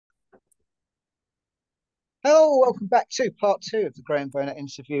Hello, welcome back to part two of the Graham Burnett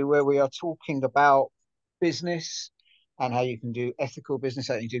interview, where we are talking about business and how you can do ethical business,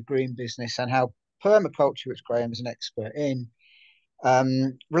 how you can do green business, and how permaculture, which Graham is an expert in,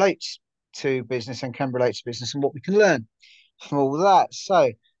 relates to business and can relate to business and what we can learn from all that.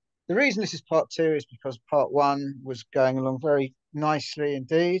 So, the reason this is part two is because part one was going along very nicely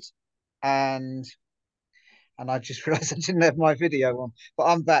indeed, and I just realised I didn't have my video on, but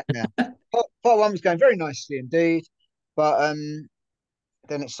I'm back now. Part one was going very nicely indeed, but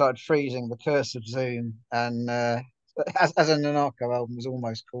then it started freezing. The curse of Zoom, and as an anarcho album was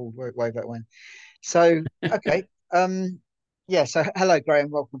almost called way back when. So okay, yeah. So hello, Graham.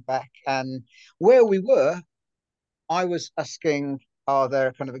 Welcome back. And where we were, I was asking, are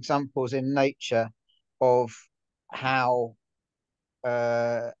there kind of examples in nature of how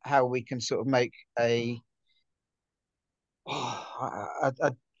how we can sort of make a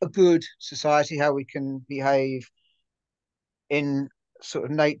good society, how we can behave in sort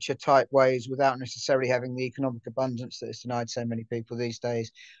of nature type ways without necessarily having the economic abundance that is denied so many people these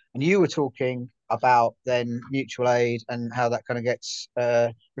days. And you were talking about then mutual aid and how that kind of gets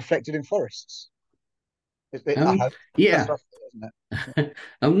reflected in forests. I Um, hope that's yeah, roughly, isn't it?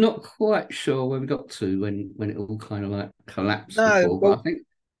 I'm not quite sure where we got to when it all kind of like collapsed No, before, but well, I think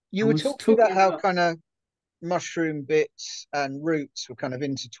you I were was talking about talking how about kind of mushroom bits and roots were kind of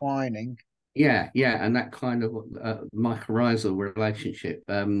intertwining. yeah, and that kind of mycorrhizal relationship.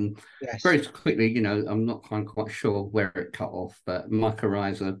 Yes. Very quickly, I'm not kind of quite sure where it cut off, but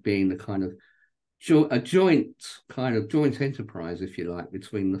mycorrhiza being the kind of a joint enterprise, if you like,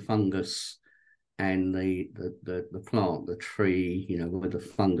 between the fungus and the plant, the tree, where the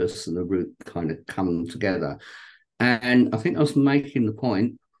fungus and the root kind of come together. And I think I was making the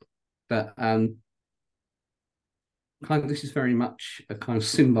point that kind of this is very much a kind of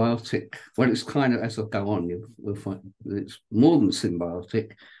symbiotic. Well, it's kind of as I go on, we'll find it's more than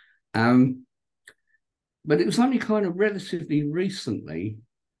symbiotic. Um, but it was only kind of relatively recently,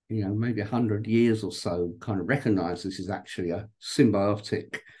 maybe 100 years or so, kind of recognised this is actually a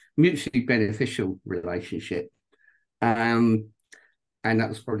symbiotic, mutually beneficial relationship. Um, and that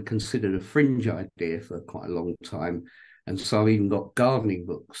was probably considered a fringe idea for quite a long time. And so I even got gardening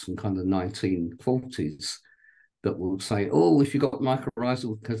books from kind of the 1940s that will say, oh, if you got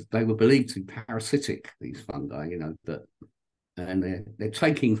mycorrhizal, because they were believed to be parasitic, these fungi, that and they're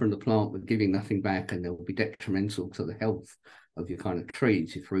taking from the plant but giving nothing back, and they'll be detrimental to the health of your kind of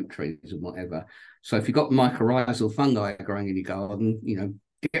trees, your fruit trees and whatever. So if you've got mycorrhizal fungi growing in your garden,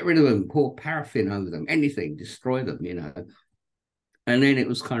 get rid of them, pour paraffin over them, anything, destroy them. And then it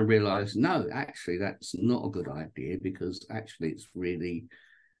was kind of realized, no, actually, that's not a good idea because actually it's really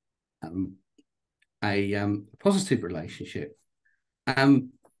um, a positive relationship.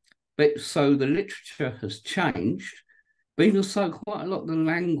 Um, but so the literature has changed, but even so, quite a lot of the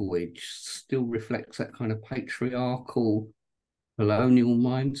language still reflects that kind of patriarchal colonial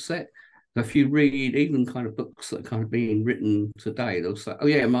mindset. So if you read even kind of books that are kind of being written today, they'll say, oh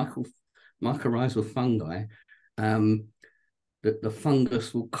yeah, mycorrhizal fungi, that the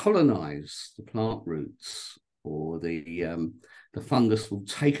fungus will colonize the plant roots, or the fungus will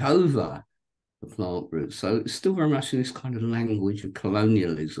take over the plant roots. So it's still very much in this kind of language of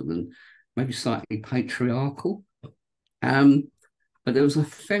colonialism and maybe slightly patriarchal. Um, but there was a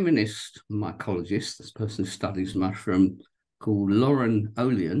feminist mycologist, this person who studies mushroom, called Lauren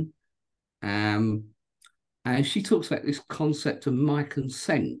Olian, um, and she talks about this concept of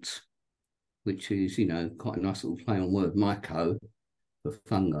myconsent, which is, quite a nice little play on word, myco for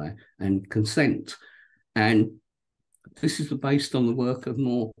fungi, and consent. And this is based on the work of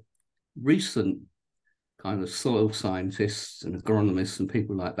more recent kind of soil scientists and agronomists and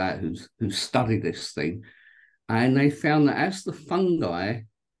people like that who study this thing, and they found that as the fungi,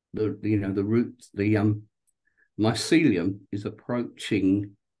 the root, the mycelium is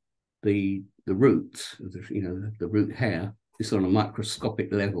approaching the root, the root hair, it's on a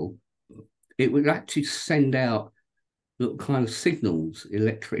microscopic level, it would actually send out little kind of signals,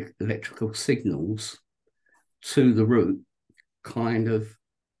 electrical signals to the root, kind of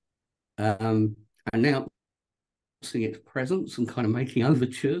announcing its presence and kind of making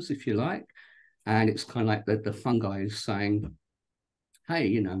overtures, if you like. And it's kind of like the fungi is saying,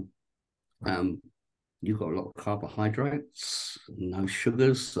 hey, um, you've got a lot of carbohydrates, no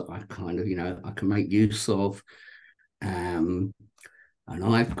sugars that I kind of, I can make use of. And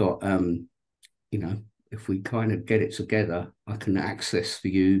I've got, if we kind of get it together, I can access for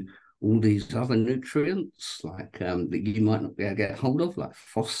you all these other nutrients like that you might not be able to get hold of, like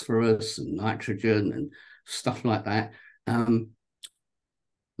phosphorus and nitrogen and stuff like that.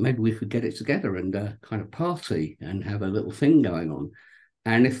 maybe we could get it together and kind of party and have a little thing going on.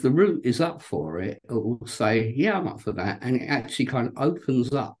 And if the root is up for it, it will say, yeah, I'm up for that. And it actually kind of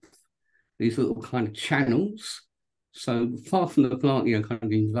opens up these little kind of channels. So far from the plant, kind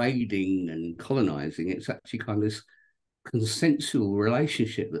of invading and colonizing, it's actually kind of this consensual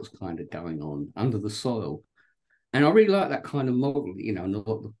relationship that's kind of going on under the soil. And I really like that kind of model, and a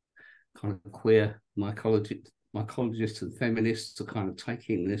lot of the kind of queer mycologists and feminists are kind of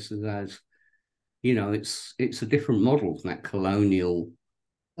taking this as it's a different model than that colonial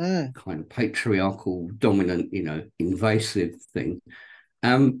kind of patriarchal, dominant, invasive thing.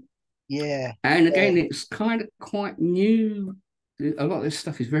 Yeah. And again, it's kind of quite new. A lot of this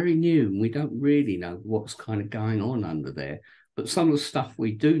stuff is very new, and we don't really know what's kind of going on under there. But some of the stuff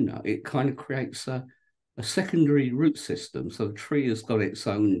we do know, it kind of creates a secondary root system. So the tree has got its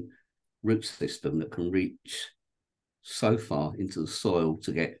own root system that can reach so far into the soil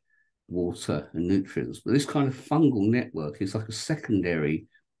to get water and nutrients. But this kind of fungal network is like a secondary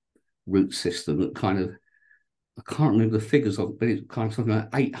root system that kind of, I can't remember the figures of, but it's kind of something like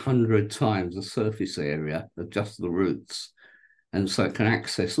 800 times the surface area of just the roots. And so it can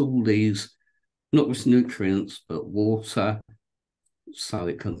access all these, not just nutrients, but water. So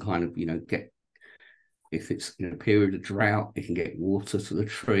it can kind of, get, if it's in a period of drought, it can get water to the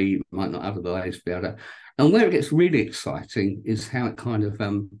tree. It might not otherwise be able to. And where it gets really exciting is how it kind of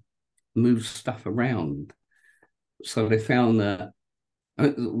moves stuff around. So they found that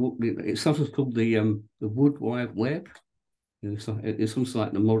it's sometimes called the Wood Wide Web. It's almost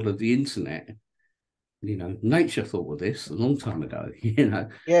like the model of the internet. Nature thought of this a long time ago. Yeah.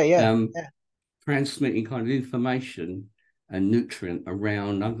 Transmitting kind of information and nutrient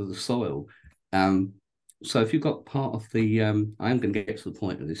around under the soil. So if you've got part of the, I'm going to get to the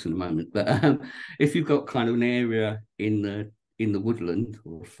point of this in a moment, but if you've got kind of an area in the woodland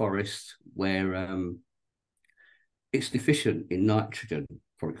or forest where it's deficient in nitrogen,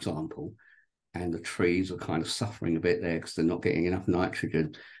 for example, and the trees are kind of suffering a bit there because they're not getting enough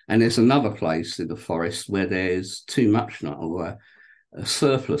nitrogen. And there's another place in the forest where there's too much or a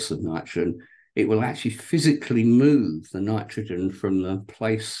surplus of nitrogen. It will actually physically move the nitrogen from the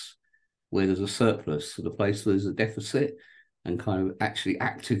place where there's a surplus to the place where there's a deficit, and kind of actually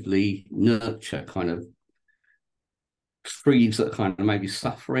actively nurture kind of trees that are kind of maybe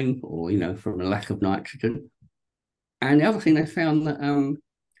suffering or, from a lack of nitrogen. And the other thing they found that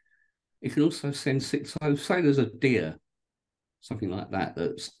it can also send signals. So say there's a deer, something like that,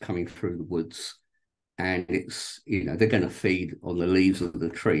 that's coming through the woods, and it's, they're going to feed on the leaves of the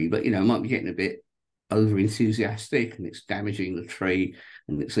tree, but, it might be getting a bit over enthusiastic and it's damaging the tree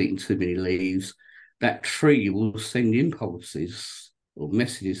and it's eating too many leaves. That tree will send impulses or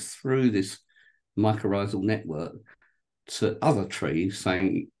messages through this mycorrhizal network to other trees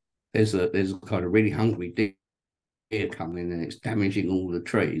saying there's a kind of really hungry deer coming and it's damaging all the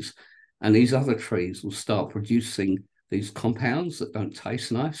trees. And these other trees will start producing these compounds that don't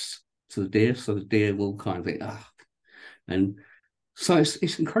taste nice to the deer. So the deer will kind of think, And so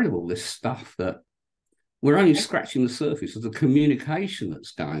it's incredible, this stuff that we're only scratching the surface of the communication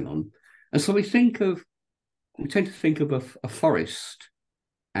that's going on. And so we tend to think of a forest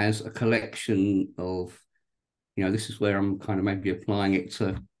as a collection of, this is where I'm kind of maybe applying it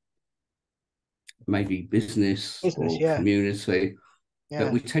to maybe business or community. Yeah.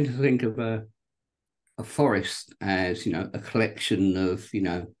 But we tend to think of a forest as, a collection of,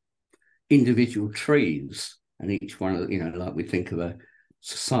 individual trees, and each one of, like we think of a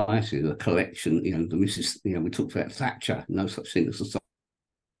society, a collection, we talked about Thatcher, no such thing as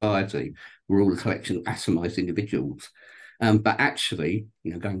society. We're all a collection of atomized individuals. But actually,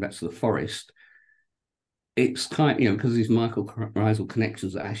 going back to the forest, it's kind because these mycorrhizal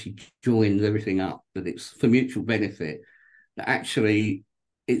connections that actually join everything up, that it's for mutual benefit, that actually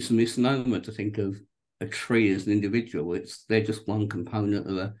it's a misnomer to think of a tree as an individual. They're just one component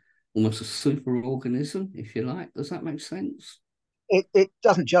of almost a superorganism, if you like. Does that make sense? It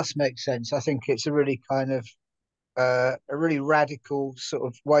doesn't just make sense. I think it's a really kind of a really radical sort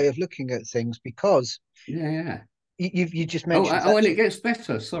of way of looking at things, because you just mentioned and it gets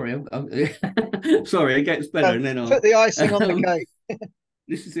better. Sorry, sorry, it gets better, and then I'll put the icing on the cake.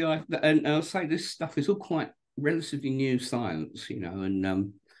 This is and I'll say this stuff is all quite relatively new science,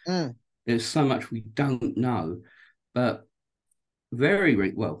 and there's so much we don't know, but very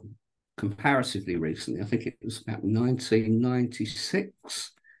well, comparatively recently, I think it was about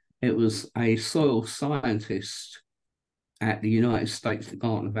 1996, it was a soil scientist at the United States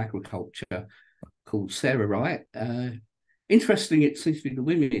Department of Agriculture called Sarah Wright. Interesting, it seems to be the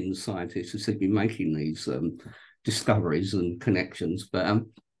women scientists who seem to be making these discoveries and connections. But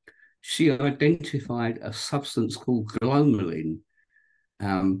she identified a substance called glomalin,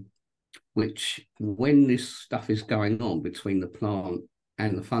 which, when this stuff is going on between the plant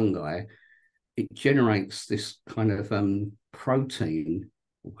and the fungi, it generates this kind of protein,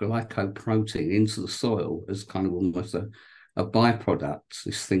 or glycoprotein, into the soil as kind of almost a byproduct,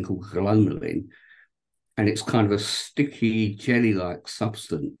 this thing called glomalin. And it's kind of a sticky, jelly-like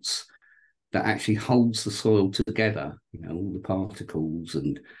substance that actually holds the soil together, all the particles.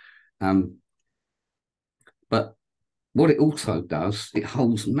 And but what it also does, it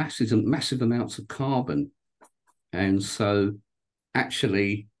holds massive amounts of carbon. And so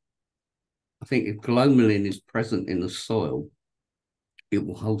actually, I think if glomalin is present in the soil, it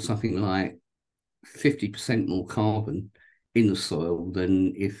will hold something like 50% more carbon in the soil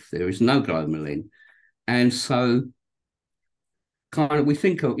than if there is no glomalin. And so kind of we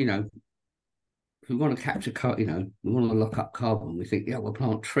think of, if we want to capture, we want to lock up carbon, we think, yeah, we'll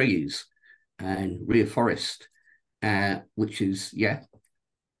plant trees and reforest, which is, yeah,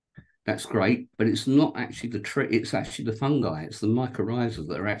 that's great, but it's not actually the tree, it's actually the fungi, it's the mycorrhizas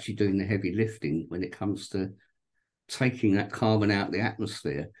that are actually doing the heavy lifting when it comes to taking that carbon out of the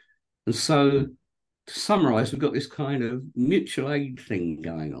atmosphere. And so, to summarize, we've got this kind of mutual aid thing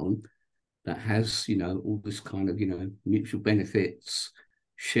going on that has, all this kind of, mutual benefits,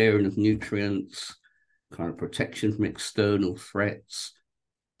 sharing of nutrients, kind of protection from external threats.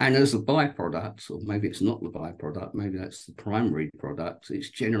 And as a byproduct, or maybe it's not the byproduct, maybe that's the primary product,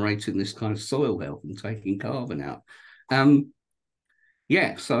 it's generating this kind of soil health and taking carbon out.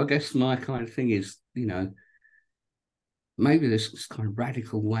 Yeah, so I guess my kind of thing is, maybe there's kind of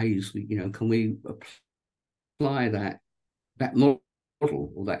radical ways, can we apply that model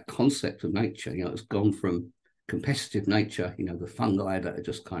or that concept of nature? It's gone from competitive nature, the fungi that are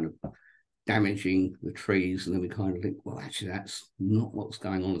just kind of damaging the trees, and then we kind of think, well, actually, that's not what's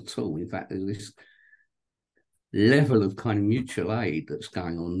going on at all. In fact, there's this level of kind of mutual aid that's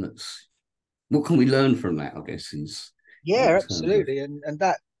going on. That's what can we learn from that, I guess, is Yeah, in terms of absolutely. And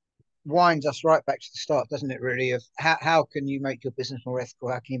that winds us right back to the start, doesn't it, really, of how can you make your business more ethical,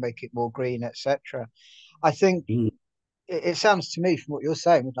 how can you make it more green, etc. I think it sounds to me from what you're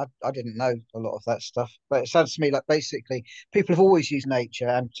saying, I didn't know a lot of that stuff, but it sounds to me like basically people have always used nature,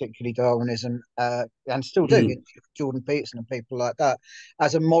 and particularly Darwinism, and still do, Jordan Peterson and people like that,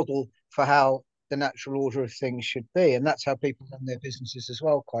 as a model for how the natural order of things should be. And that's how people run their businesses as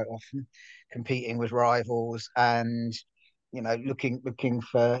well, quite often, competing with rivals and looking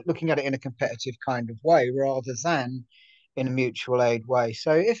at it in a competitive kind of way rather than in a mutual aid way.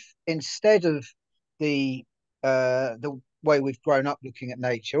 So if instead of the way we've grown up looking at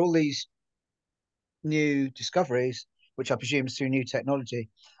nature, all these new discoveries, which I presume is through new technology,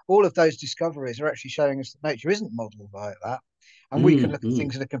 all of those discoveries are actually showing us that nature isn't modelled like that, and we can look at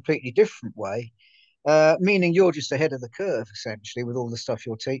things in a completely different way. Meaning you're just ahead of the curve essentially with all the stuff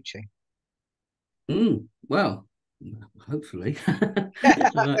you're teaching. Well, hopefully. I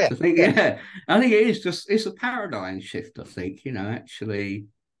like to think, yeah, I think it's a paradigm shift, I think, actually,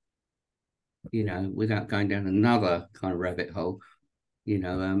 without going down another kind of rabbit hole,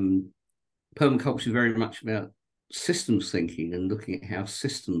 permaculture is very much about systems thinking and looking at how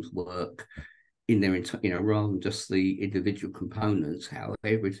systems work in their rather than just the individual components, how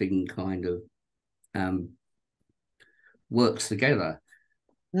everything kind of works together.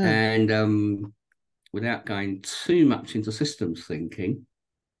 And without going too much into systems thinking,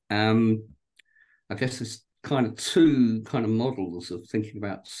 I guess there's kind of two kind of models of thinking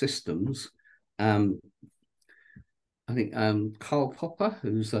about systems. I think Karl Popper,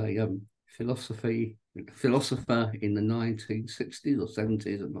 who's a philosopher in the 1960s or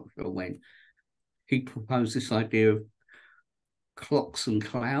 70s, I'm not sure when, he proposed this idea of clocks and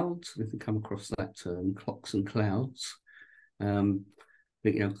clouds. If you come across that term, clocks and clouds.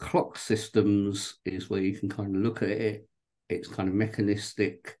 But, clock systems is where you can kind of look at it. It's kind of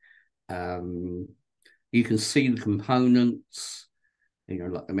mechanistic. You can see the components,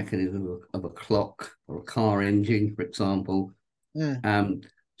 like the mechanism of a clock or a car engine, for example.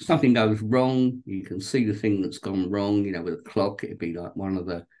 Something goes wrong, you can see the thing that's gone wrong. With a clock, it'd be like one of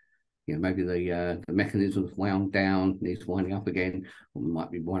the, maybe the mechanism's wound down, needs winding up again, or it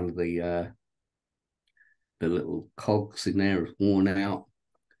might be one of the little cogs in there is worn out.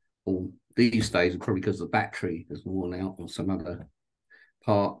 Or these days, probably because the battery is worn out or some other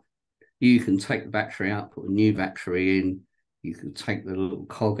part. You can take the battery out, put a new battery in. You can take the little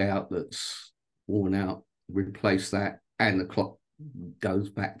cog out that's worn out, replace that, and the clock goes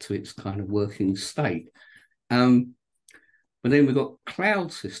back to its kind of working state. But then we've got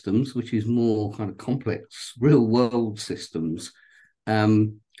cloud systems, which is more kind of complex, real world systems.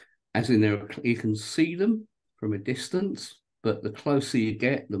 as in there, you can see them from a distance, but the closer you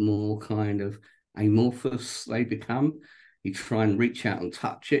get, the more kind of amorphous they become. You try and reach out and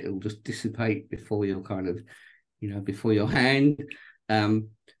touch it, it'll just dissipate before your kind of, before your hand.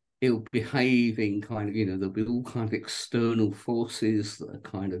 It'll behave in kind of, there'll be all kind of external forces that are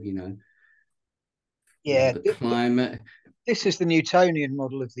kind of, Yeah, the climate. this is the Newtonian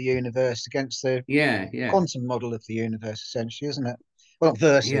model of the universe against the Yeah, yeah, quantum model of the universe, essentially, isn't it? Well, not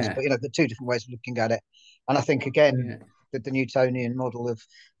versus, yeah, but the two different ways of looking at it. And I think again, yeah. that the Newtonian model of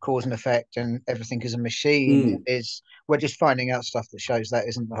cause and effect and everything is a machine Mm. is, we're just finding out stuff that shows that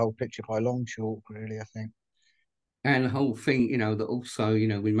isn't the whole picture by a long chalk, really, I think. And the whole thing, that also,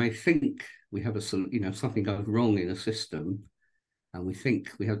 we may think we have something goes wrong in a system, and we think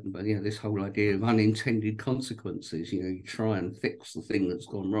we have, this whole idea of unintended consequences. You try and fix the thing that's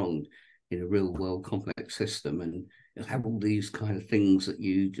gone wrong in a real world complex system, and you'll have all these kind of things that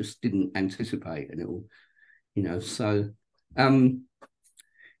you just didn't anticipate, and it'll, so,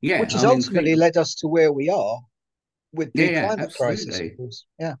 yeah, Which has I mean, think, ultimately led us to where we are with yeah, the yeah, climate crisis, of absolutely, course.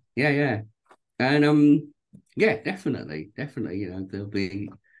 Yeah. yeah, yeah, and yeah, definitely, there'll be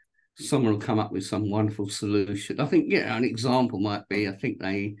someone will come up with some wonderful solution. I think, an example might be, I think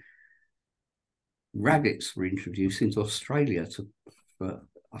rabbits were introduced into Australia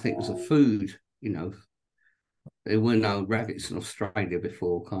I think as a food, there were no rabbits in Australia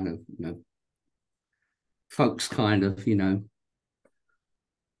before, kind of, folks kind of,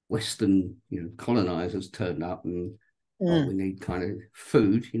 Western, colonizers turned up and, oh, Mm. we need kind of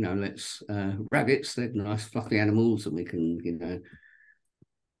food, let's, rabbits, they're nice fluffy animals and we can,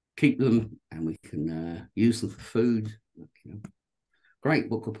 keep them and we can use them for food. Great,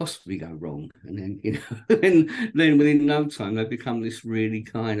 what could possibly go wrong? And then, then within no time they become this really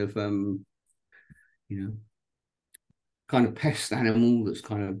kind of, kind of pest animal that's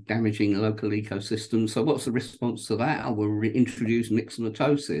kind of damaging the local ecosystem. So what's the response to that? Oh, we'll reintroduce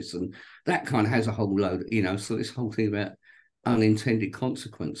myxomatosis, and that kind of has a whole load, so this whole thing about unintended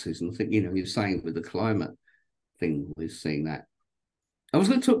consequences. And I think, you're saying with the climate thing, we're seeing that. I was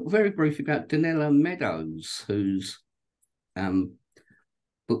going to talk very briefly about Donella Meadows, who's written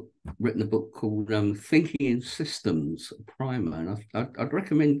a book called Thinking in Systems, a primer, and I'd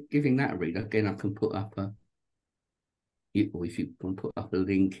recommend giving that a read. Again, I can put up if you want to put up a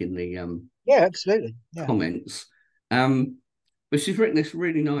link in the Yeah, absolutely. Yeah. comments. But she's written this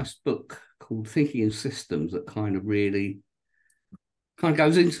really nice book called Thinking in Systems that kind of really kind of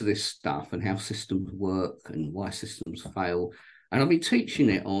goes into this stuff and how systems work and why systems fail. And I've been teaching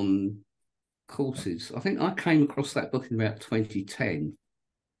it on courses. I think I came across that book in about 2010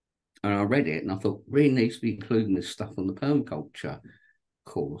 and I read it and I thought, really needs to be including this stuff on the permaculture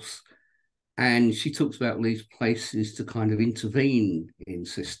course. And she talks about these places to kind of intervene in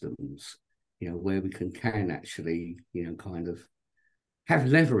systems, where we can actually, kind of have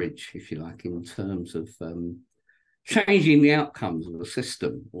leverage, if you like, in terms of changing the outcomes of a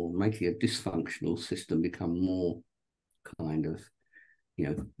system or making a dysfunctional system become more kind of,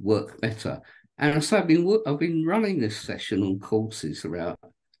 work better. And so I've been running this session on courses throughout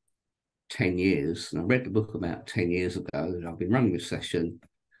 10 years. And I read the book about 10 years ago, and I've been running this session.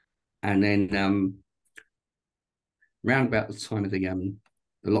 And then round about the time of the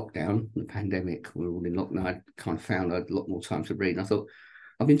lockdown, the pandemic, we were all in lockdown, I kind of found I had a lot more time to read. And I thought,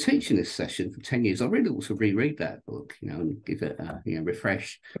 I've been teaching this session for 10 years. I really ought to reread that book, and give it a,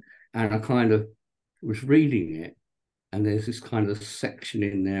 refresh. And I kind of was reading it, and there's this kind of section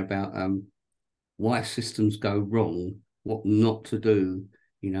in there about why systems go wrong, what not to do,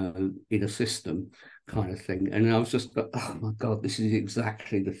 in a system kind of thing. And I was just, oh my God, this is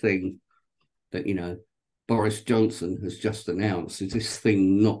exactly the thing that, Boris Johnson has just announced is this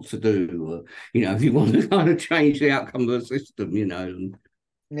thing not to do. Or, if you want to kind of change the outcome of the system, and,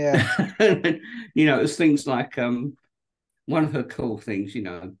 Yeah. it's things like one of her core things,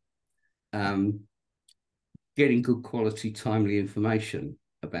 getting good quality, timely information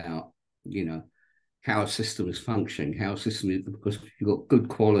about, how a system is functioning, how a system is, because if you've got good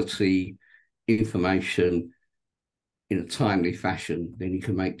quality information in a timely fashion, then you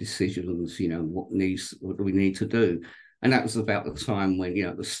can make decisions, what do we need to do? And that was about the time when,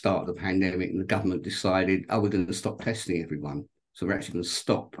 at the start of the pandemic, and the government decided, oh, we're going to stop testing everyone. So we're actually going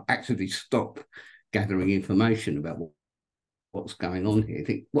to actively stop gathering information about what's going on here. I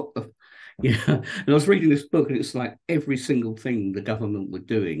think, what the, and I was reading this book and it's like every single thing the government were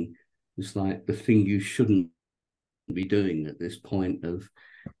doing is like the thing you shouldn't be doing at this point of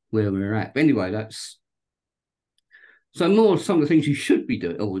where we're at. But anyway, that's, so more some of the things you should be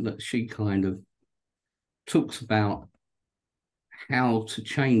doing, or that she kind of talks about how to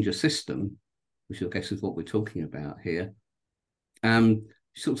change a system, which I guess is what we're talking about here.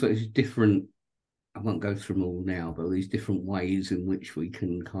 She talks about these different, I won't go through them all now, but these different ways in which we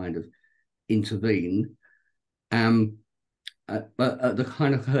can kind of intervene. But at the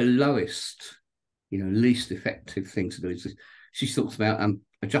kind of her lowest, least effective thing to do is she talks about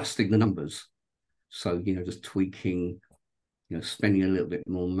adjusting the numbers. So, just tweaking, spending a little bit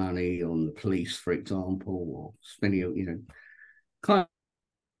more money on the police, for example, or spending, kind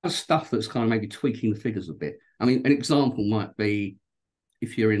of stuff that's kind of maybe tweaking the figures a bit. I mean, an example might be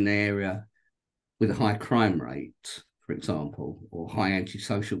if you're in an area with a high crime rate, for example, or high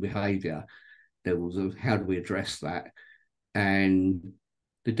antisocial behaviour, there was how do we address that? And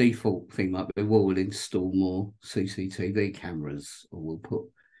the default thing might be, well, we'll install more CCTV cameras, or we'll put,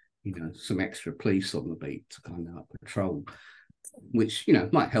 some extra police on the beat to kind of patrol, which,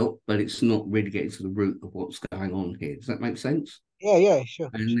 might help, but it's not really getting to the root of what's going on here. Does that make sense? Yeah,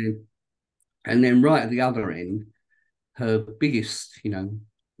 sure. And then right at the other end, her biggest,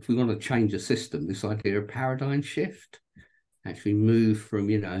 if we want to change a system, this idea of paradigm shift, actually move from,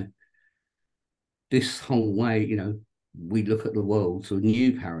 this whole way, we look at the world to a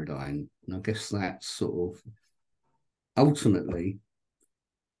new paradigm. And I guess that's sort of ultimately,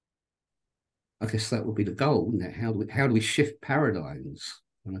 I guess that would be the goal, isn't it? How do we shift paradigms?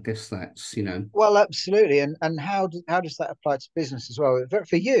 And I guess that's, Well, absolutely. And how does that apply to business as well?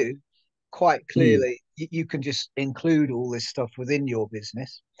 For you, quite clearly, you can just include all this stuff within your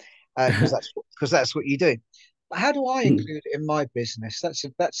business because that's what you do. But how do I include it in my business? That's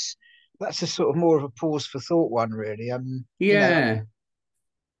a sort of more of a pause for thought one, really. Yeah.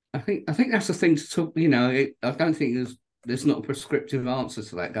 I think that's the thing to talk. I don't think there's not a prescriptive answer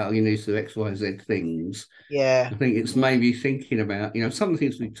to that. You need to do X, Y, Z things. Yeah. I think it's maybe thinking about, some of the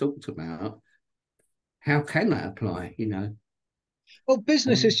things we talked about. How can that apply? Well,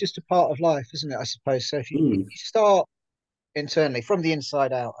 business is just a part of life, isn't it? I suppose. So if you start internally from the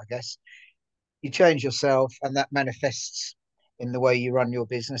inside out, I guess you change yourself, and that manifests in the way you run your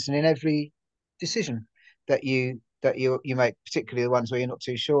business and in every decision that you make, particularly the ones where you're not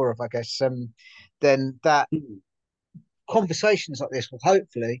too sure of, I guess. Then that conversations like this will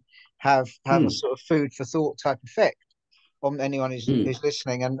hopefully have a sort of food for thought type effect on anyone who's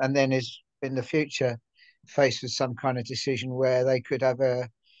listening, and then is in the future faced with some kind of decision where they could have an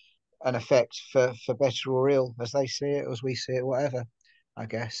effect for better or ill, as they see it, or as we see it, whatever. I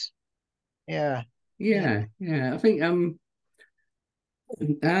guess. Yeah. Yeah. I think how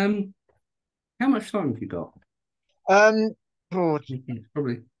much time have you got? Oh, It's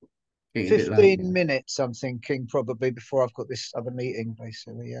probably getting a bit late 15 now. minutes, I'm thinking, probably before I've got this other meeting,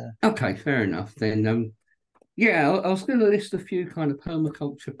 basically. Yeah. Okay, fair enough then. I was going to list a few kind of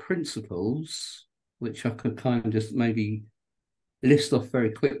permaculture principles, which I could kind of just maybe list off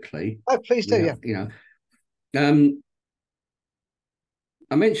very quickly. Oh, please do. Yeah.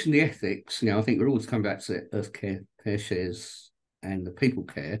 I mentioned the ethics. I think we're always coming back to Earth Care, Care Shares, and the people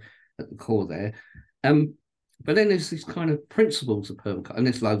care at the core there. But then there's these kind of principles of permaculture, and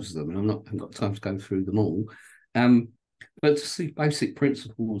there's loads of them, and I haven't got time to go through them all. But to see basic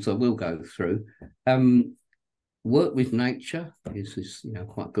principles, I will go through. Work with nature is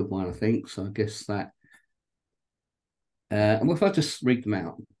quite a good one, I think. So I guess that. And if I just read them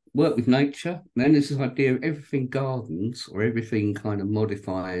out, work with nature. Then there's this idea of everything gardens or everything kind of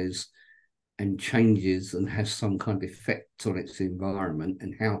modifies and changes and has some kind of effect on its environment,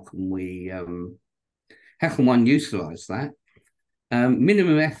 and how can one utilize that?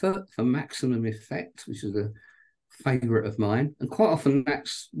 Minimum effort for maximum effect, which is a favorite of mine, and quite often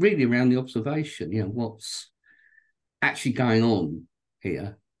that's really around the observation. What's actually going on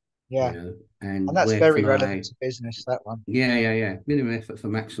here. Yeah. And that's where very can relevant to business, that one. Yeah. Minimum effort for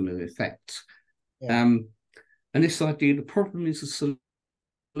maximum effect. Yeah. And this idea, the problem is a solution,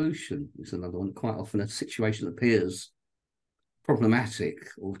 is another one. Quite often a situation appears problematic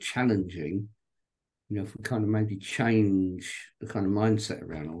or challenging. If we kind of maybe change the kind of mindset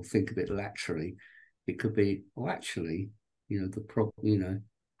around, or think a bit laterally, it could be, actually, the problem,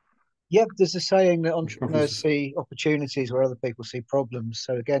 Yeah, there's a saying that the problems. entrepreneurs see opportunities where other people see problems.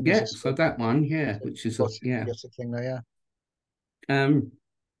 So again, Yeah, so that one, which is biotic thing there. Yeah.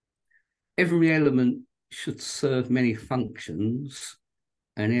 Every element should serve many functions,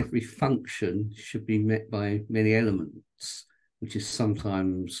 and every function should be met by many elements, which is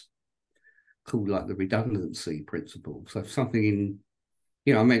sometimes called like the redundancy principle. So if something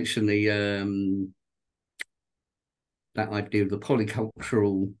I mentioned that idea of the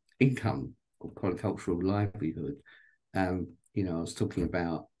polycultural income or polycultural livelihood. I was talking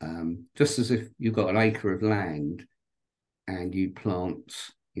about just as if you've got an acre of land and you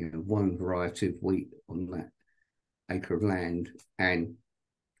plant, one variety of wheat on that acre of land, and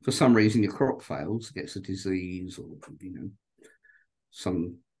for some reason your crop fails, gets a disease, or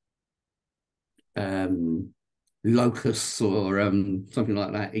some locusts or something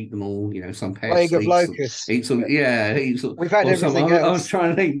like that eat them all. Some Plague pest of eats them, locusts. eats them. Yeah, eats them, We've had or some. everything I was else.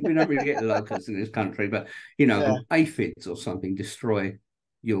 trying to think. We don't really get locusts in this country, but Yeah. aphids or something destroy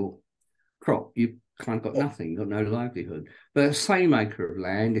your crop. You've kind of got nothing. You've got no livelihood. But same acre of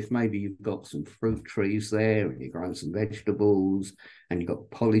land, if maybe you've got some fruit trees there and you're growing some vegetables and you've got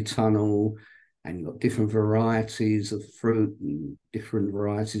polytunnel and you've got different varieties of fruit and different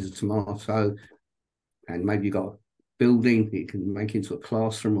varieties of tomato, and maybe you've got a building that you can make into a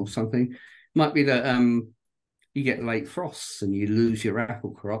classroom or something. It might be that you get late frosts and you lose your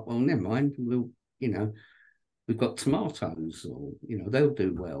apple crop. Well, never mind. We've got tomatoes, or they'll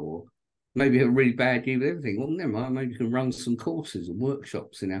do well. Or maybe a really bad year with everything. Well, never mind. Maybe you can run some courses and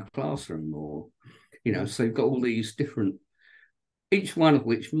workshops in our classroom, or So you've got all these different, each one of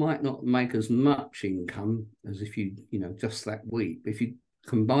which might not make as much income as if you just that week. If you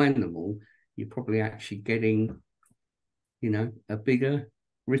combine them all, you're probably actually getting a bigger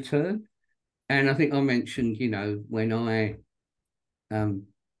return. And I think I mentioned when I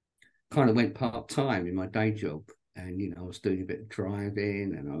kind of went part-time in my day job, and I was doing a bit of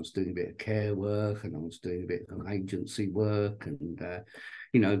driving, and I was doing a bit of care work, and I was doing a bit of agency work, and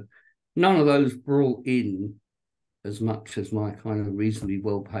none of those brought in as much as my kind of reasonably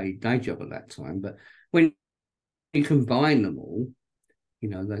well-paid day job at that time. But when you combine them all,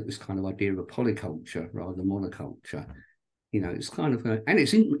 this kind of idea of a polyculture rather than monoculture, it's kind of and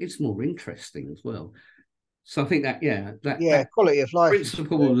it's more interesting as well. So I think that that quality of life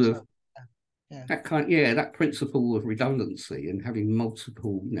principle of yeah. that principle of redundancy and having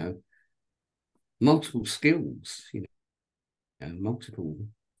multiple skills, multiple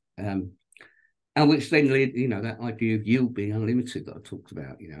and which then led, that idea of yield being unlimited that I talked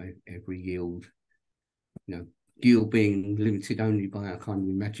about, every yield, yield being limited only by a kind of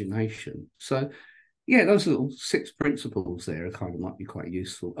imagination. So yeah, those little 6 principles there are kind of might be quite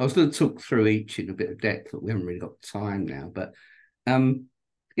useful. I was going to talk through each in a bit of depth, but we haven't really got time now. But so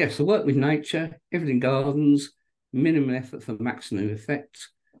work with nature, everything gardens, minimum effort for maximum effect.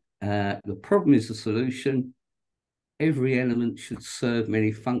 The problem is the solution. Every element should serve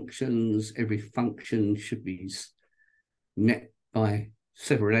many functions. Every function should be met by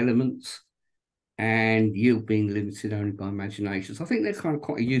several elements, and yield being limited only by imagination. So I think they're kind of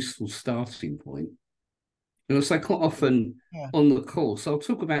quite a useful starting point. And I'll say quite often on the course, I'll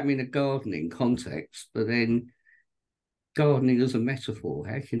talk about them in a gardening context, but then gardening as a metaphor,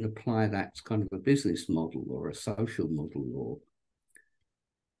 how can you apply that to kind of a business model or a social model, or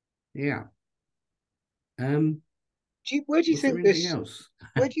where do you think this else?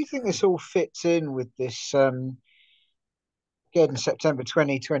 where do you think this all fits in with this again, September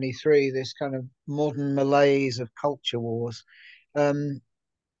 2023, this kind of modern malaise of culture wars?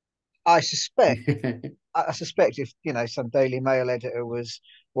 I suspect if some Daily Mail editor was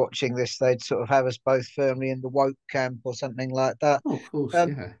watching this, they'd sort of have us both firmly in the woke camp or something like that. Oh, of course,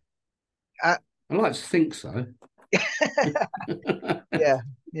 I like to think so.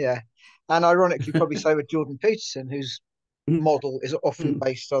 yeah. And ironically, probably so with Jordan Peterson, whose model is often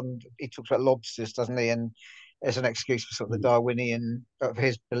based on, he talks about lobsters, doesn't he? And as an excuse for sort of the Darwinian of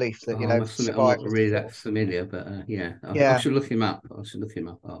his belief that I must admit, I'm not really that familiar, but I should look him up. I should look him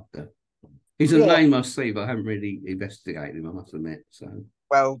up after. He's a name I see, but I haven't really investigated him, I must admit. So,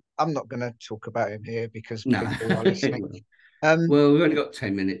 well, I'm not going to talk about him here because people are listening. Well, we've only got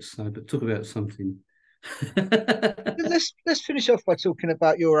 10 minutes, so but talk about something. Let's finish off by talking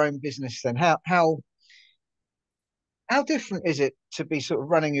about your own business then. How different is it to be sort of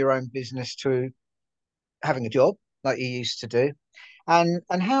running your own business to having a job like you used to do, and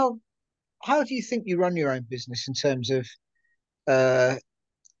how do you think you run your own business in terms of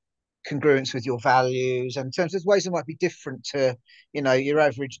congruence with your values, and in terms of ways that might be different to your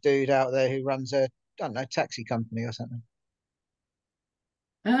average dude out there who runs a, I don't know, taxi company or something?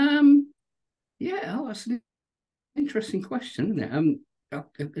 That's an interesting question, isn't it? I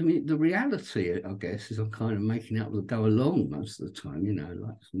mean, the reality, I guess, is I'm kind of making it up as I go along most of the time,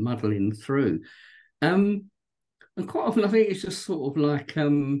 like muddling through. And quite often I think it's just sort of like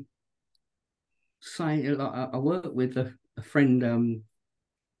saying, like, I work with a friend,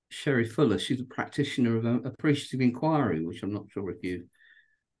 Sherry Fuller. She's a practitioner of appreciative inquiry, which I'm not sure if you've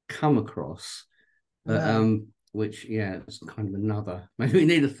come across. But which it's kind of another. Maybe we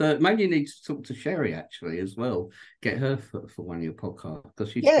need a third. Maybe you need to talk to Sherry actually as well. Get her for one of your podcasts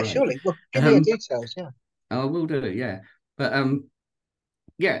because she's great. Surely. Well, give me her details. Yeah, I will do. Yeah, But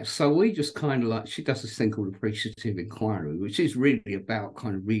yeah, so we just kind of like, she does this thing called appreciative inquiry, which is really about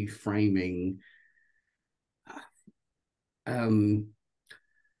kind of reframing. Um,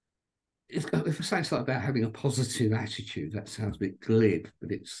 if I say it's like about having a positive attitude, that sounds a bit glib,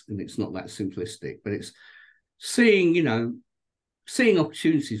 but it's not that simplistic. But it's seeing, seeing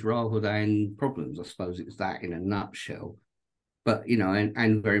opportunities rather than problems. I suppose it's that in a nutshell. But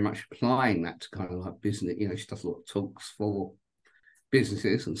and very much applying that to kind of like business. She does a lot of talks for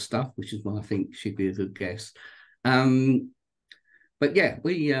businesses and stuff, which is why I think she'd be a good guest. But yeah,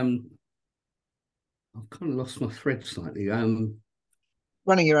 I've kind of lost my thread slightly.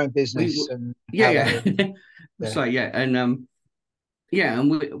 Running your own We business and how that yeah, all, yeah. yeah. So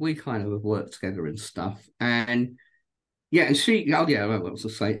and we kind of have worked together and stuff. And yeah, and she, oh yeah, I know what to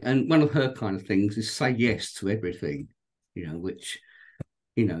say. And one of her kind of things is say yes to everything, which,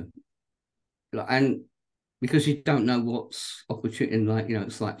 you know, and because you don't know what's opportunity, and like,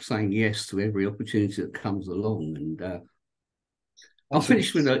 it's like saying yes to every opportunity that comes along. And I'll That's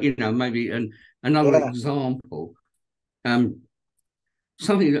finish with interesting. maybe another Yeah. example. Um,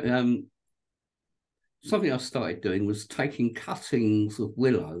 something that something I started doing was taking cuttings of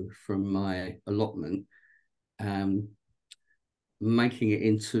willow from my allotment, um, making it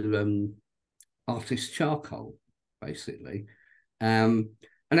into artist charcoal, basically. And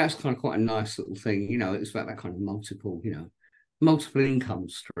that's kind of quite a nice little thing. It's about that kind of multiple income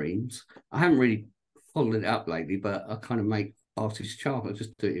streams. I haven't really followed it up lately, but I kind of make artist charcoal. I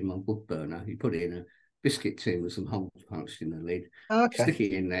just do it in my wood burner. You put it in a biscuit tin with some holes punched in the lid, Oh, okay. stick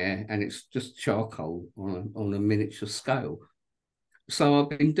it in there, and it's just charcoal on a miniature scale. So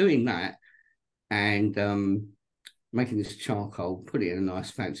I've been doing that and making this charcoal, put it in a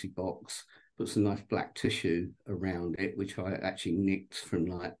nice fancy box, put some nice black tissue around it, which I actually nicked from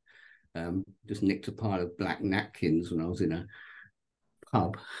like just nicked a pile of black napkins when I was in a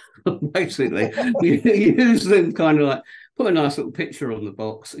pub. Basically, you use them kind of like put a nice little picture on the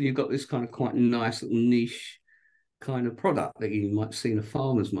box, and you've got this kind of quite nice little niche kind of product that you might see in a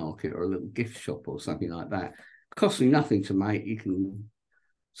farmer's market or a little gift shop or something like that. It costs you nothing to make. You can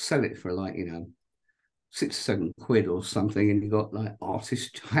sell it for like, 6 or 7 quid or something, and you got like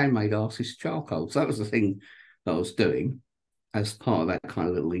handmade artist charcoal. So that was the thing that I was doing as part of that kind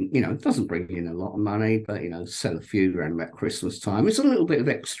of little, it doesn't bring in a lot of money, but sell a few around about Christmas time. It's a little bit of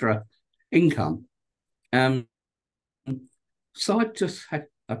extra income. Um, so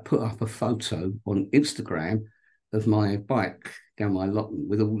I put up a photo on Instagram of my bike down my allotment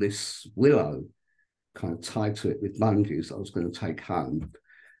with all this willow kind of tied to it with bungees I was going to take home,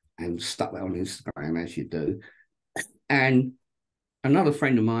 and stuck that on Instagram as you do. And another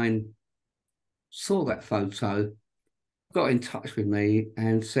friend of mine saw that photo, got in touch with me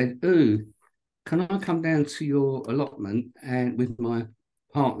and said, "Ooh, can I come down to your allotment and with my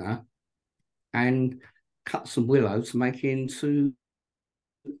partner and cut some willow to make into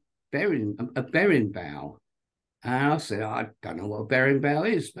a bearing bow?" And I said, "I don't know what a bearing bow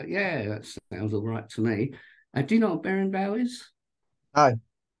is, but yeah, that sounds all right to me." Do you know what a bearing bow is? No.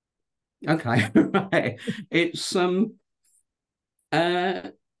 Okay, right. It's uh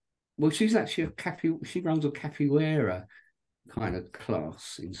well, she's actually she runs a capoeira kind of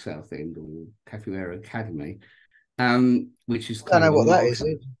class in Southend, or capoeira academy, which is I don't kind know of a what that is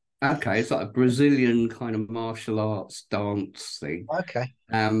martial. either. Okay, it's like a Brazilian kind of martial arts dance thing. Okay.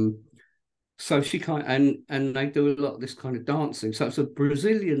 Um, so she kind and they do a lot of this kind of dancing. So it's a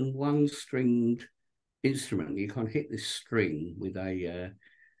Brazilian one-stringed instrument. You kind of hit this string with a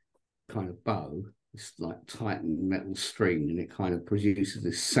kind of bow. It's like tightened metal string, and it kind of produces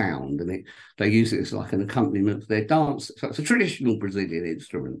this sound, and they use it as like an accompaniment for their dance. So it's a traditional Brazilian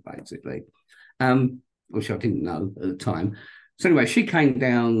instrument, basically, which I didn't know at the time. So anyway, she came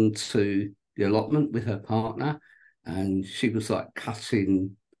down to the allotment with her partner, and she was like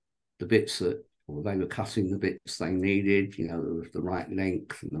cutting the bits that, or they were cutting the bits they needed, the right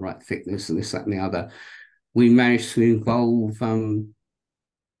length and the right thickness, and this, that, and the other. We managed to involve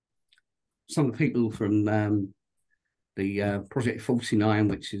some of the people from the Project 49,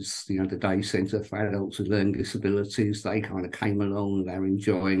 which is the day centre for adults with learning disabilities. They kind of came along, they're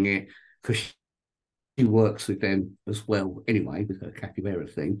enjoying it because she works with them as well anyway with her capoeira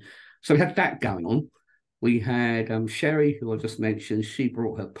thing. So we had that going on. We had Sherry, who I just mentioned. She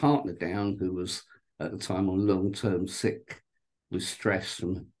brought her partner down, who was at the time on long-term sick with stress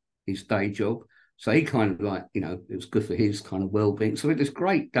from his day job. So he kind of like, it was good for his kind of well-being. So we had this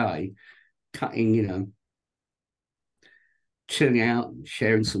great day cutting, chilling out and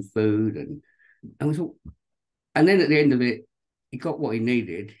sharing some food, and we thought, and then at the end of it, he got what he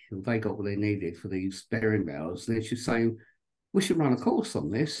needed, they got what they needed for these berry bales. They're just saying, we should run a course on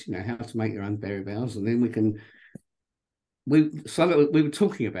this, you know, how to make your own berry bales, and then we can. We were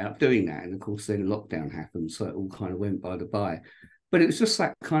talking about doing that, and of course then lockdown happened, so it all kind of went by the by. But it was just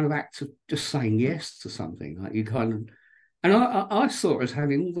that kind of act of just saying yes to something, like you kind of. And I saw it as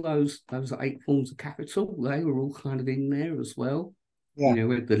having all those 8 forms of capital. They were all kind of in there as well. Yeah. You know,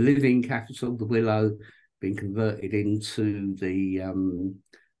 with the living capital, the willow being converted into the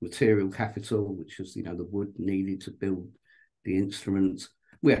material capital, which was, you know, the wood needed to build the instruments.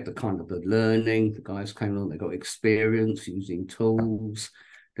 We had the kind of the learning. The guys came along, they got experience using tools.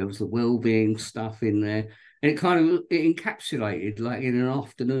 There was the well-being stuff in there. And it encapsulated, like in an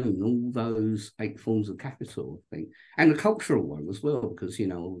afternoon, all those 8 forms of capital, I think. And the cultural one as well, because, you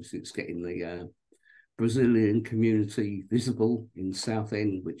know, obviously it's getting the Brazilian community visible in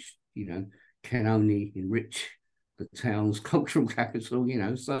Southend, which, you know, can only enrich the town's cultural capital, you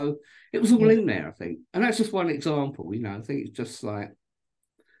know. So it was all in there, I think. And that's just one example, you know. I think it's just like,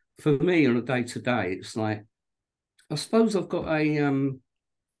 for me on a day-to-day, it's like, I suppose I've got a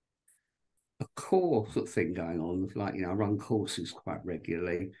core sort of thing going on. Like, you know, I run courses quite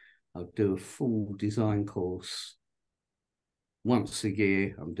regularly. I'll do a full design course once a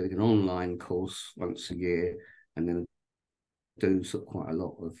year. I'm doing an online course once a year, and then I do sort of quite a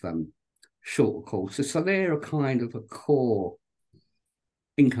lot of shorter courses. So they're a kind of a core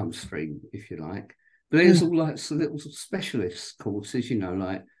income stream, if you like. But there's all like some little specialist courses, you know,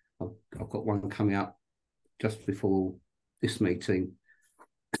 like I've got one coming up just before this meeting.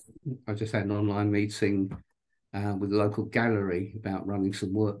 I just had an online meeting with a local gallery about running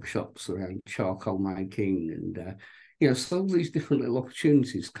some workshops around charcoal making, and you know, so all these different little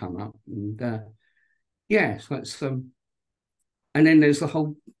opportunities come up, and yeah, so it's and then there's the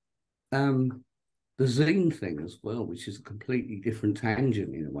whole the zine thing as well, which is a completely different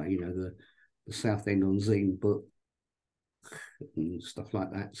tangent in a way. You know, the Southend on Zine book and stuff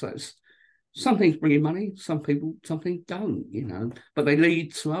like that. So it's something's bringing money, something don't, you know, but they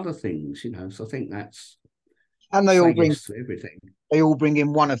lead to other things, you know. So I think that's And say yes to everything. they all bring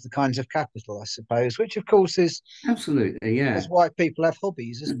in one of the kinds of capital, I suppose, which of course is Absolutely, yeah. why people have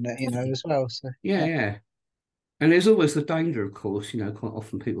hobbies, isn't it? You know, as well. So Yeah. And there's always the danger, of course, you know, quite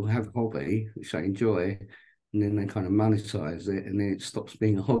often people have a hobby, which they enjoy, and then they kind of monetize it, and then it stops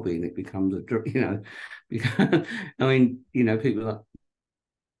being a hobby and it becomes a, you know, I mean, you know, people like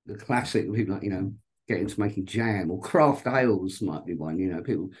the classic, people like, you know, get into making jam, or craft ales might be one, you know,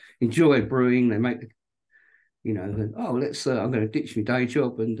 people enjoy brewing, they make, you know, I'm going to ditch my day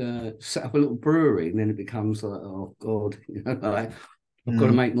job and set up a little brewery, and then it becomes like, oh God, you know, like I've got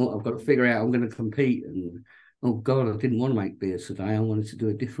to make more, I've got to figure out I'm going to compete, and oh God, I didn't want to make beer today, I wanted to do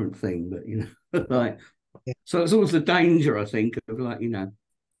a different thing, but you know, like, so it's always the danger, I think, of like, you know,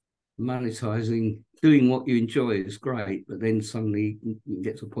 monetizing, doing what you enjoy is great, but then suddenly you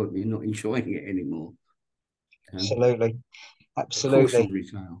get to a point where you're not enjoying it anymore. absolutely. Cautionary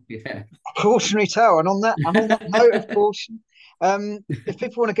tale, yeah. Cautionary tale. And on that note of caution, if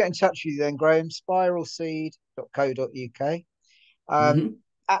people want to get in touch with you, then Graham, spiralseed.co.uk.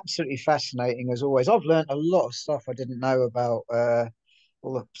 Absolutely fascinating as always. I've learned a lot of stuff I didn't know about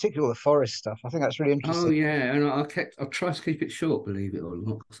particularly all the forest stuff. I think that's really interesting. Oh yeah, and I try to keep it short, believe it or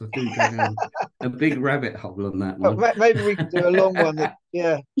not, because I do go down a big rabbit hole on that one. Maybe we could do a long one,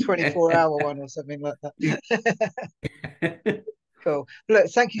 24-hour one or something like that. Cool. Look,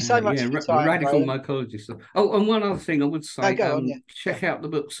 thank you so much for your time, radical Graham. mycology stuff. Oh, and one other thing I would say, check Yeah. out the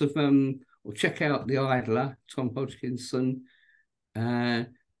books of or check out The Idler, Tom Hodgkinson.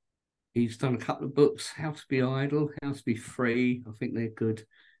 He's done a couple of books, How to Be Idle, How to Be Free. I think they're good.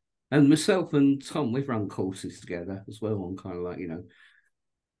 And myself and Tom, we've run courses together as well on kind of like, you know,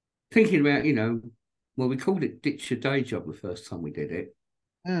 thinking about, you know, well, we called it Ditch Your Day Job the first time we did it.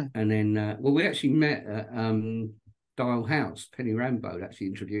 And then, we actually met at Dial House. Penny Rambo actually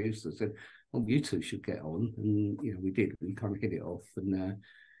introduced us, said, oh, you two should get on. And, you know, we did. We kind of hit it off and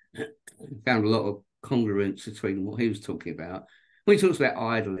found a lot of congruence between what he was talking about. When he talks about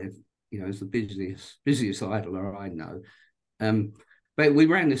idling, you know, it's the busiest idler I know. But we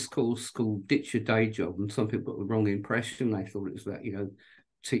ran this course called Ditch Your Day Job, and some people got the wrong impression. They thought it was about, you know,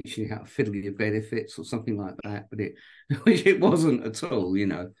 teaching you how to fiddle your benefits or something like that, but it wasn't at all, you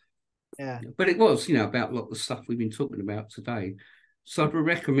know. Yeah. But it was, you know, about a lot of the stuff we've been talking about today. So I'd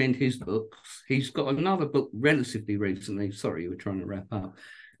recommend his books. He's got another book relatively recently. Sorry, we're trying to wrap up.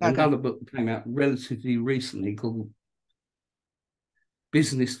 Okay. Another book came out relatively recently called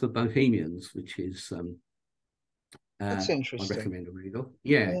Business for Bohemians, which is that's interesting. I recommend a read of.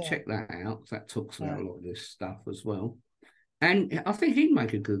 Yeah, check that out. That talks about a lot of this stuff as well. And I think he'd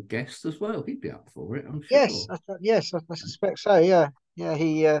make a good guest as well. He'd be up for it, I'm Yes, sure. I suspect so. Yeah, yeah.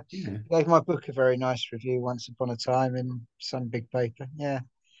 He Yeah. gave my book a very nice review once upon a time in some big paper. Yeah,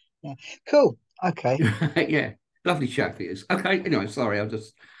 yeah. Cool. Okay. Yeah. Lovely chap he is. Okay. Anyway, sorry, I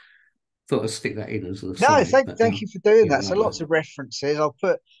just thought I'd stick that in as an No, aside. But thank you for doing yeah, that. So lovely. lots of references. I'll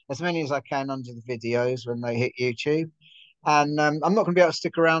put as many as I can under the videos when they hit YouTube. And I'm not going to be able to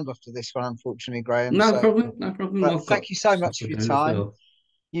stick around after this one, unfortunately, Graham. No So, problem. No problem. but I've got thank you so stuff much to for your do as time. well.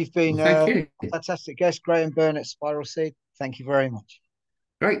 You've Well, been thank a you. fantastic guest, Graham Burnett, Spiral Seed. Thank you very much.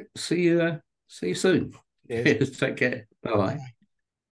 Great. See you. See you soon. Cheers. Cheers. Take care. Bye bye. Bye.